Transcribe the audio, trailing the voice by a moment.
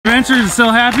adventures,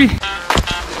 still happy?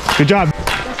 Good job.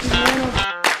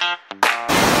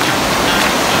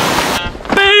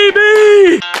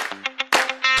 Baby!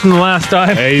 From the last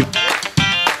time. Hey.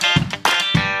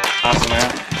 Awesome,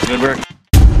 man. Good work.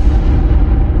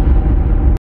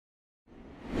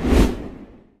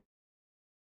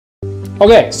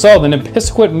 Okay, so the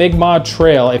Nepisiguit Mi'gmaq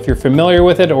Trail, if you're familiar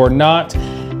with it or not,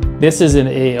 this is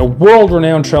a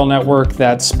world-renowned trail network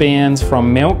that spans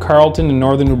from Mount Carlton in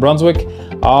northern New Brunswick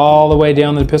all the way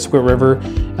down the Nepisiguit River,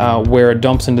 where it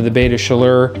dumps into the Bay de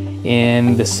Chaleur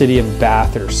in the city of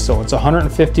Bathurst. So it's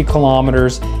 150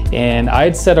 kilometers, and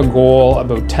I'd set a goal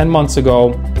about 10 months ago.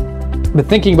 Been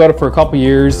thinking about it for a couple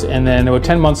years, and then about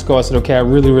 10 months ago I said, okay, I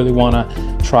really want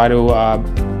to try to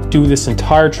do this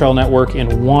entire trail network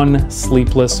in one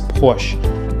sleepless push.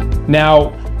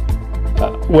 Now,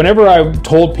 whenever I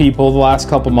told people the last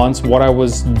couple months what I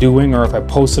was doing, or if I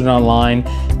posted it online,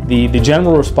 the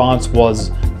general response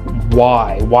was,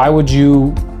 why? Why would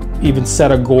you even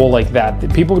set a goal like that?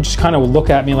 People would just kind of look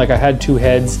at me like I had two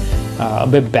heads, a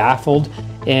bit baffled.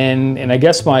 And I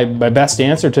guess my best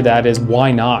answer to that is,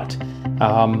 why not?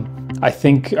 I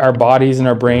think our bodies and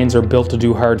our brains are built to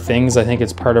do hard things. I think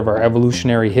it's part of our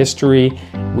evolutionary history.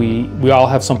 We all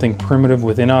have something primitive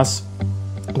within us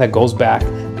that goes back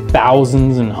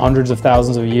thousands and hundreds of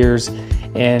thousands of years,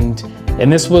 and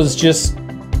this was just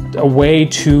a way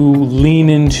to lean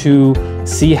into,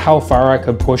 see how far I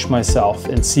could push myself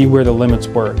and see where the limits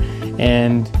were.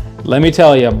 And let me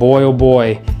tell you, boy oh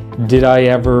boy, did I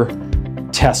ever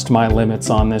test my limits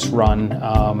on this run.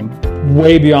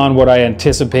 Way beyond what I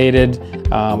anticipated.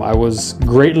 I was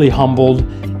greatly humbled,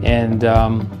 and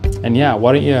yeah,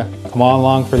 why don't you come on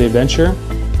along for the adventure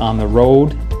on the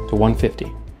road to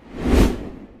 150.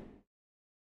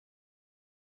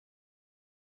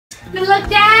 Good luck,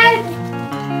 Dad!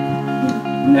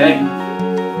 Hey,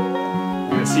 I'm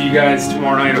gonna see you guys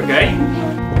tomorrow night, okay?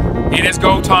 It is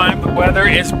go time. The weather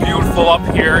is beautiful up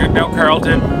here in Mount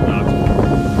Carlton.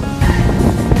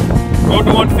 Go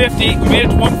to 150. We made it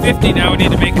to 150. Now we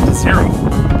need to make it to 0.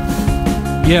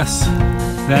 Yes,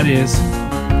 that is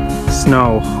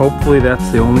snow. Hopefully that's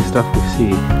the only stuff we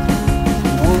see.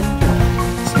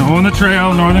 Snow on the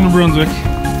trail, northern New Brunswick.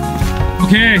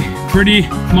 Okay, pretty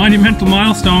monumental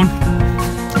milestone.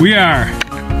 We are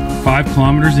 5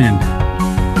 kilometers in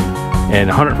and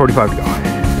 145 to go.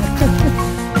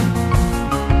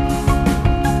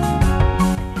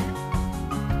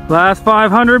 Last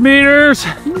 500 meters.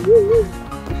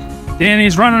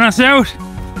 Danny's running us out,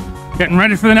 getting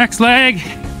ready for the next leg.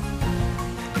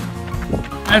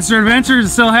 That's our adventures,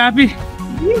 is still happy,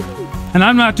 and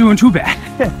I'm not doing too bad.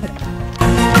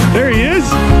 There he is.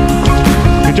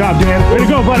 Good job, Dan. Way to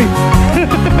go, buddy.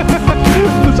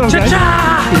 Cha-cha!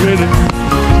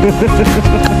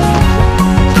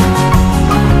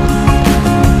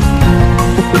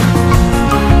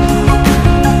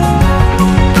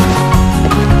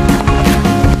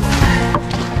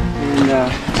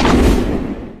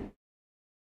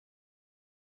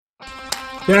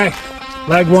 Okay,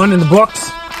 leg 1 in the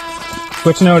books.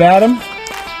 Switching out Adam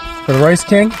for the Rice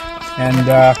King, and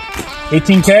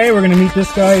 18K, we're gonna meet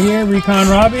this guy here, Recon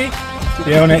Robbie,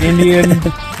 down at Indian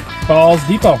Falls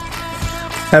Depot.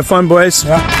 Have fun, boys.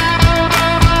 Yeah.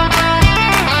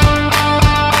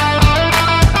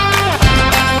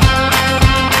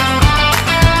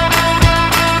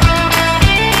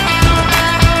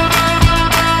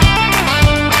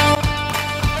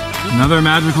 Another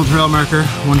magical trail marker,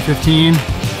 115.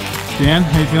 Dan,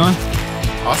 how you feeling?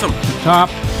 Awesome. Top.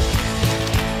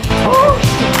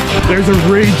 There's a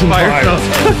rage in fire.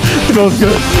 Smells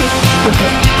good.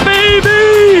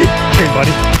 Baby! Hey,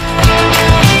 buddy.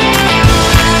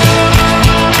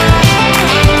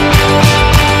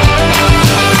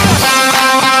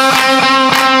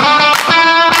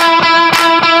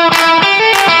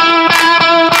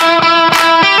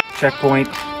 Checkpoint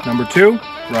number 2,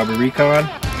 Robbie Recon,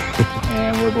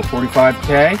 and we're about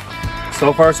 45K.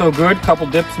 So far so good, couple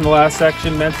dips in the last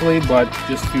section mentally, but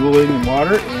just fueling and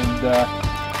water, and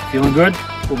feeling good.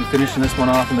 We'll be finishing this one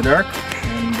off in the dark,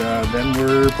 and then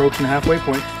we're approaching the halfway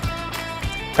point.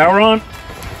 Power on!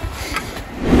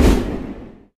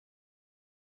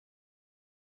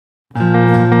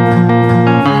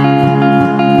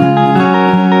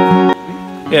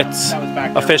 It's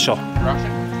official.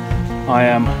 I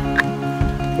am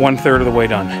 1/3 of the way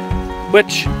done,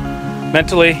 which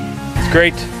mentally is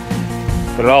great,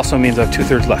 but it also means I have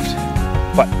 2/3 left.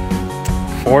 But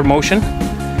forward motion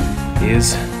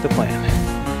is the plan.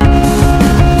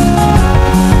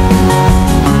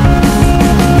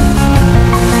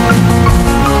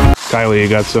 Kylie, you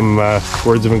got some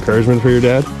words of encouragement for your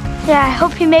dad? Yeah, I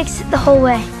hope he makes it the whole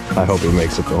way. I hope he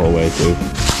makes it the whole way too.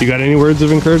 You got any words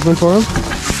of encouragement for him?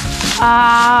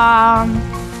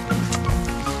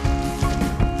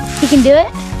 He can do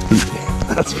it.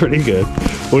 That's pretty good.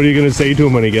 What are you gonna say to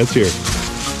him when he gets here?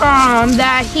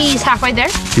 That he's halfway there.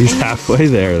 He's halfway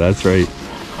there, that's right.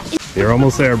 You're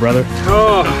almost there, brother.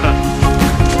 Oh,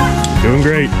 Doing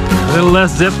great. a little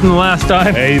less zip than the last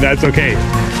time. Hey, that's okay.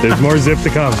 There's more zip to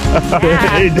come.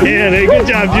 Hey, Dan, hey, good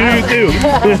job. You too.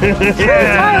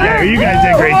 Yeah, you guys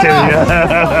did great too.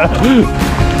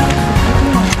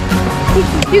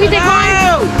 You can take mine.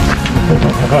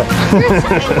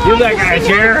 Give that guy a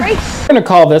chair. We're gonna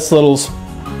call this little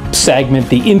segment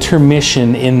the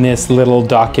intermission in this little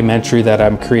documentary that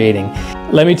I'm creating.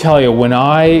 Let me tell you, when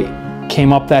I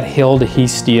came up that hill to Heath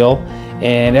Steel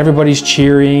and everybody's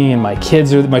cheering and my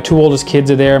two oldest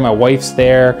kids are there, my wife's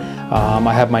there,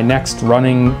 I have my next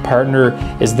running partner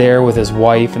is there with his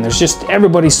wife, and there's just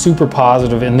everybody's super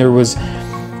positive, and there was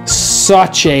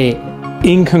such a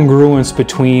incongruence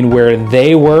between where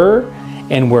they were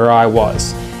and where I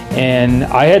was. And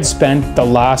I had spent the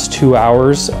last 2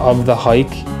 hours of the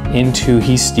hike into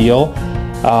Heath Steel.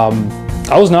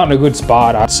 I was not in a good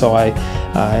spot, so I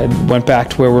went back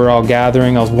to where we were all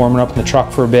gathering. I was warming up in the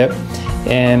truck for a bit,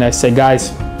 and I said,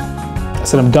 guys, I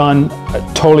said, I'm done. I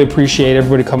totally appreciate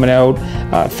everybody coming out.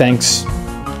 Thanks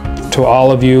to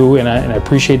all of you, and I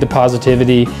appreciate the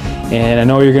positivity. And I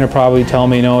know you're gonna probably tell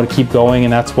me, to keep going,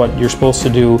 and that's what you're supposed to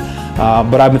do.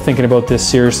 But I've been thinking about this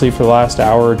seriously for the last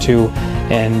hour or two,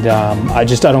 and I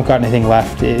don't got anything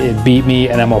left. It beat me,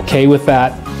 and I'm okay with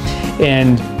that.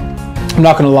 And I'm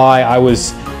not gonna lie, I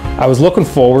was looking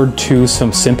forward to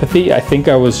some sympathy. I think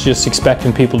I was just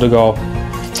expecting people to go,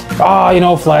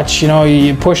 Fletch,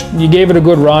 you gave it a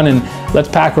good run, and let's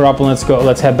pack her up and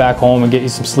let's head back home and get you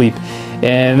some sleep.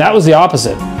 And that was the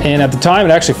opposite. And at the time,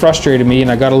 it actually frustrated me,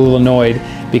 and I got a little annoyed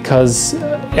because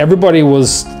everybody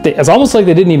it's almost like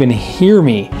they didn't even hear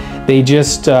me. They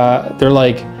just, they're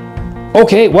like,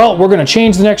 okay, well, we're gonna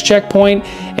change the next checkpoint.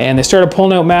 And they started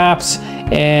pulling out maps,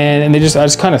 and I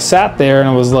just kind of sat there, and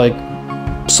I was like,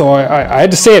 so I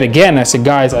had to say it again. I said,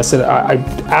 guys, I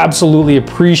absolutely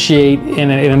appreciate,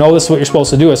 and I know this is what you're supposed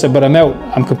to do. I said, but I'm out.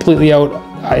 I'm completely out.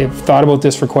 I've thought about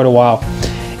this for quite a while.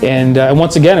 And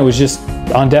once again, it was just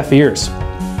on deaf ears.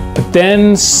 But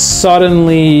then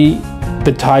suddenly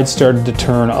the tide started to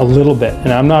turn a little bit.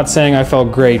 And I'm not saying I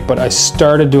felt great, but I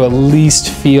started to at least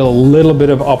feel a little bit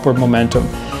of upward momentum.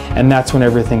 And that's when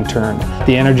everything turned.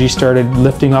 The energy started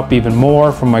lifting up even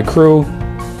more from my crew.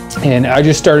 And I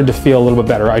just started to feel a little bit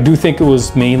better. I do think it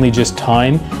was mainly just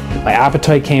time. My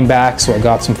appetite came back, so I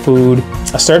got some food.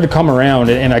 I started to come around,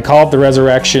 and I call it the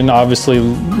resurrection, obviously,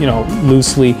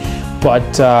 loosely,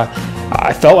 but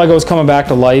I felt like I was coming back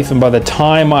to life, and by the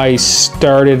time I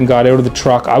started and got out of the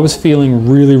truck, I was feeling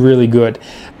really, really good.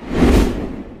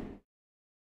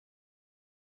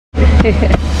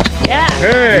 Yeah.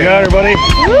 Hey, you got her, buddy.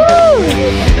 Woo!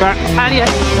 All Adios.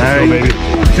 right, baby.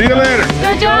 See you later.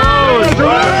 Good job.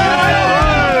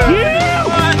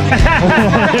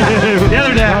 The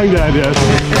other dad. Long dad, yes.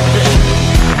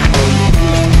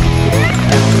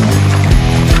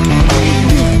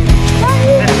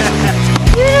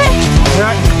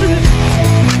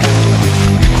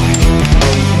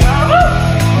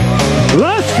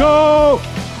 Let's go.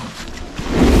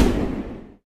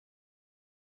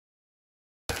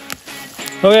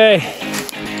 Okay.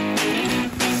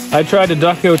 I tried to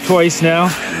duck out twice now.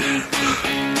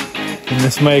 And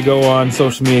this may go on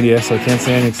social media, so I can't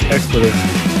say any expletive.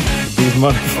 These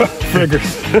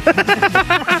motherfuckers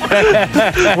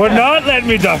would not let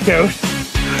me duck out.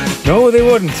 No, they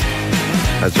wouldn't.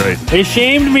 That's right. They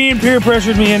shamed me and peer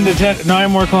pressured me into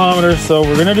 9 more kilometers, so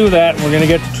we're gonna do that. We're gonna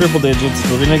get to triple digits.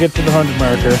 We're gonna get to the 100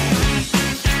 marker.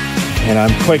 And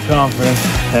I'm quite confident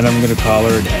that I'm gonna call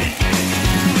her a day.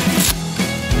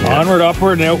 Yeah. Onward,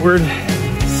 upward, and outward.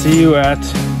 See you at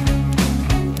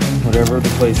whatever the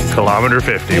place is. Kilometer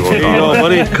 50. We'll call it,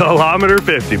 buddy. Kilometer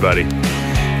 50, buddy.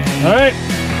 All right.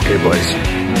 Okay, boys.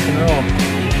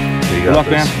 Good luck,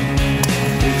 man.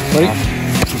 Buddy.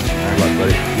 Good luck,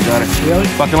 buddy. You got it. Really?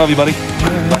 Fucking love you, buddy.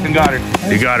 Fucking got her.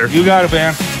 You got her. You got it,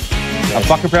 man. I'm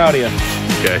fucking proud of you.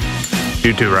 Okay.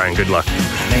 You too, Ryan. Good luck.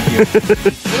 Thank you.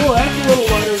 Oh, that's a little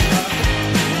lighter than that.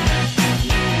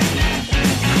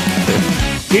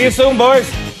 See you soon, boys.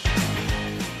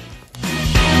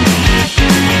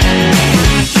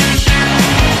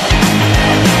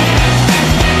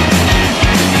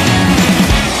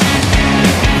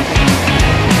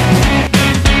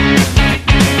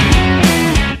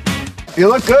 You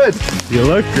look good. You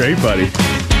look great, buddy.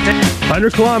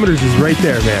 100 kilometers is right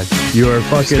there, man. You are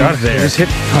fucking there. Just hit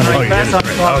 100.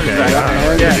 Oh, you did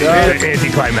it. Okay.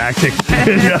 Anticlimactic.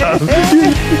 Good job.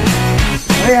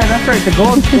 Oh yeah, that's right. The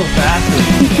goal's still faster.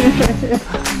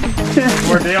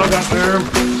 Where Dale got there.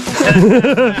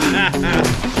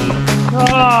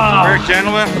 Work,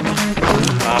 gentlemen.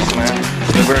 Awesome, man.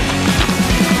 Good work.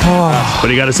 What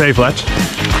do you got to say, Fletch?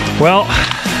 Well,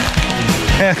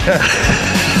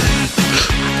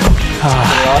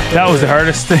 that was the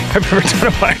hardest thing I've ever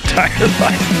done in my entire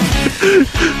life.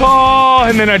 Oh,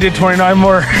 and then I did 29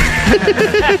 more.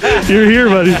 You're here,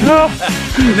 buddy.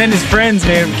 And then his friends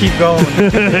made him keep going.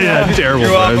 Yeah, terrible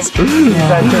friends.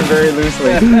 That turned very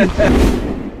loosely.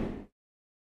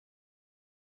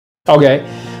 Okay,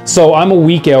 so I'm a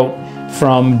week out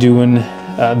from doing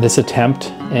this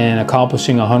attempt and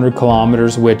accomplishing 100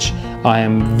 kilometers, which I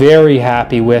am very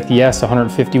happy with. Yes,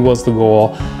 150 was the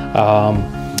goal,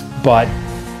 but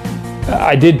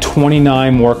I did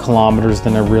 29 more kilometers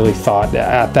than I really thought.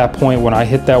 At that point, when I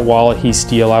hit that wall at East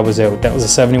Steel, I was out. That was a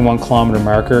 71 kilometer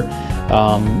marker.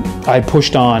 I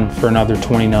pushed on for another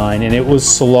 29, and it was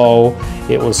slow.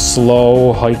 It was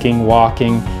slow hiking,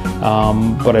 walking,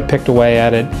 but I picked away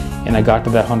at it, and I got to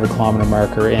that 100 kilometer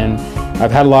marker. And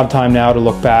I've had a lot of time now to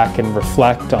look back and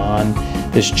reflect on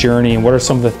this journey and what are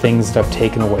some of the things that I've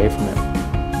taken away from it.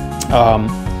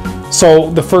 So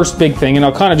the first big thing, and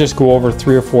I'll kind of just go over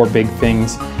 3 or 4 big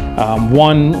things.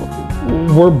 One,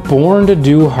 we're born to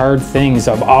do hard things.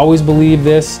 I've always believed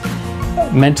this,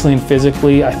 mentally and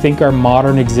physically. I think our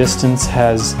modern existence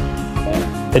has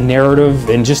the narrative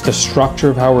and just the structure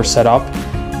of how we're set up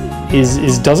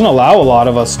doesn't allow a lot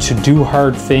of us to do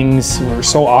hard things. We're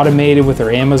so automated with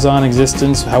our Amazon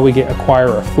existence, how we acquire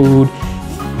our food.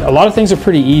 A lot of things are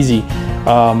pretty easy.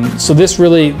 So this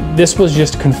was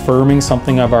just confirming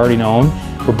something I've already known.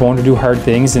 We're born to do hard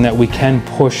things and that we can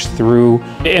push through.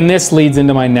 And this leads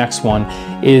into my next one,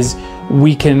 is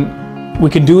we can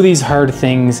do these hard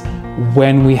things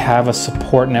when we have a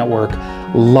support network.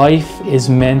 Life is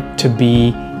meant to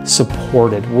be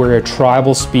supported. We're a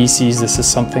tribal species. This is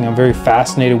something I'm very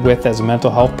fascinated with as a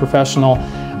mental health professional.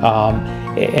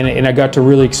 And I got to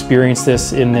really experience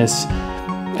this in this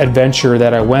adventure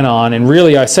that I went on. And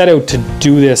really, I set out to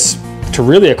do this to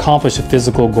really accomplish a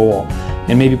physical goal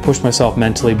and maybe push myself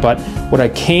mentally. But what I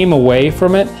came away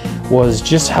from it was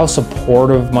just how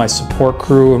supportive my support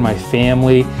crew and my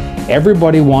family,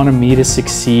 everybody wanted me to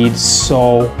succeed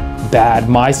so bad.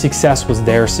 My success was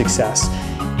their success.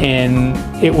 And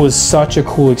it was such a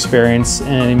cool experience.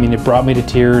 And I mean, it brought me to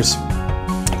tears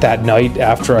that night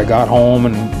after I got home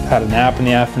and had a nap in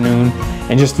the afternoon,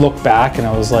 and just looked back and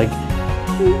I was like,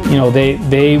 you know,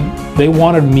 they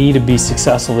wanted me to be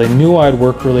successful. They knew I'd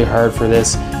worked really hard for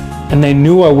this, and they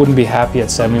knew I wouldn't be happy at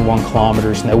 71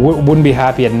 kilometers, and I wouldn't be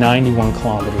happy at 91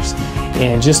 kilometers.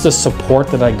 And just the support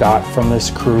that I got from this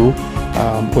crew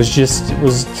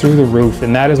was through the roof.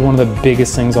 And that is one of the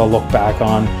biggest things I'll look back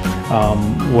on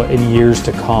in years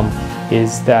to come,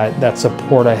 is that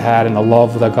support I had and the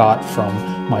love that I got from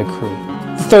my crew.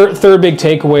 Third big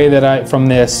takeaway from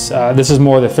this is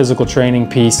more the physical training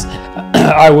piece.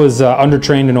 I was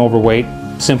undertrained and overweight,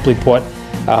 simply put.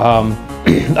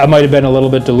 I might have been a little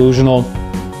bit delusional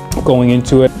going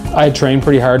into it. I had trained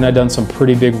pretty hard and I'd done some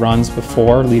pretty big runs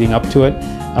before leading up to it,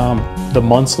 the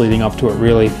months leading up to it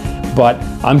really. But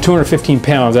I'm 215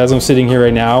 pounds as I'm sitting here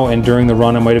right now, and during the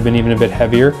run I might have been even a bit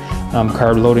heavier,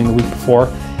 carb loading the week before.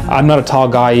 I'm not a tall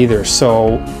guy either,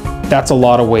 so that's a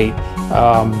lot of weight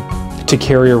to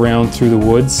carry around through the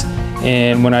woods.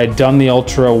 And when I'd done the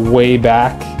ultra way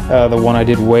back, the one I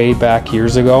did way back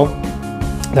years ago,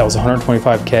 that was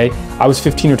 125K, I was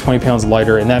 15 or 20 pounds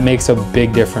lighter, and that makes a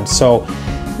big difference. So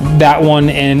that one,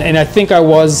 and I think I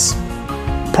was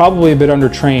probably a bit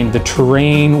undertrained. The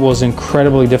terrain was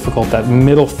incredibly difficult, that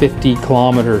middle 50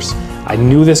 kilometers. I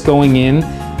knew this going in,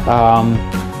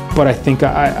 but I think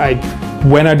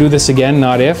when I do this again,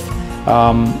 not if,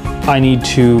 I need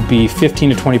to be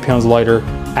 15 to 20 pounds lighter,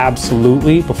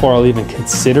 absolutely, before I'll even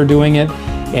consider doing it.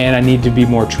 And I need to be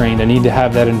more trained. I need to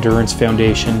have that endurance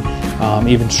foundation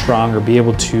even stronger, be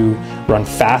able to run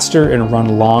faster and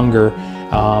run longer,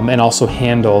 and also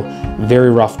handle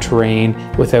very rough terrain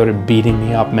without it beating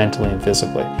me up mentally and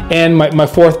physically. And my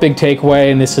fourth big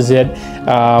takeaway, and this is it,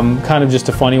 kind of just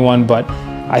a funny one, but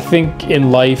I think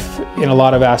in life, in a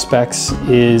lot of aspects,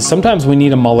 is sometimes we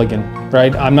need a mulligan,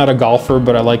 right? I'm not a golfer,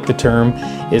 but I like the term,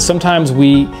 is sometimes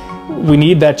we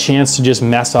need that chance to just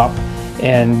mess up,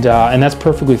 and that's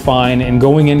perfectly fine. And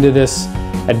going into this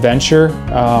adventure,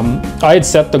 I had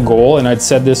set the goal, and I'd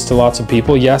said this to lots of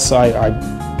people. Yes, I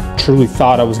truly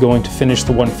thought I was going to finish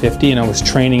the 150, and I was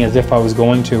training as if I was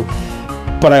going to.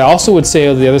 But I also would say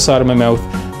on the other side of my mouth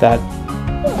that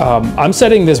I'm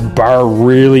setting this bar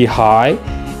really high,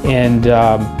 and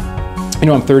you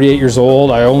know, I'm 38 years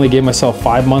old. I only gave myself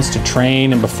 5 months to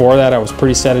train, and before that I was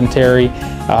pretty sedentary.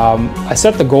 I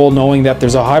set the goal knowing that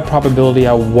there's a high probability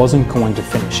I wasn't going to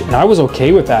finish, and I was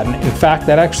okay with that. And in fact,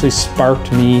 that actually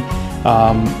sparked me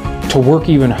to work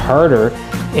even harder,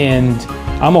 and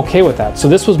I'm okay with that. So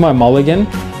this was my mulligan,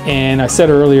 and I said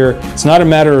earlier, it's not a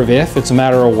matter of if, it's a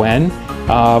matter of when.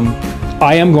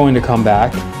 I am going to come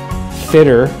back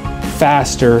fitter,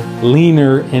 faster,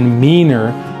 leaner, and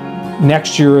meaner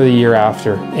next year or the year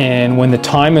after. And when the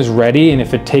time is ready, and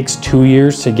if it takes 2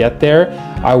 years to get there,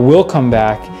 I will come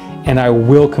back and I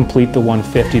will complete the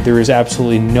 150. There is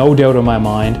absolutely no doubt in my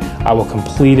mind. I will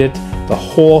complete it, the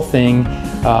whole thing,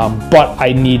 but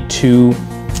I need to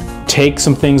take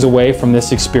some things away from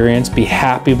this experience, be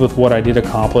happy with what I did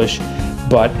accomplish,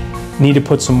 but need to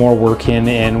put some more work in,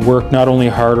 and work not only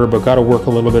harder, but got to work a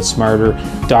little bit smarter,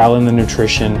 dial in the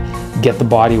nutrition, get the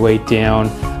body weight down,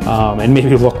 and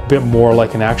maybe look a bit more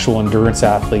like an actual endurance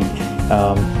athlete.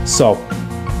 So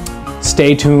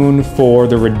stay tuned for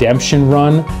the redemption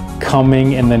run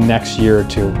coming in the next year or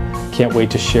two. Can't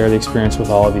wait to share the experience with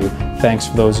all of you. Thanks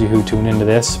for those of you who tune into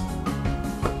this.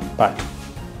 Bye.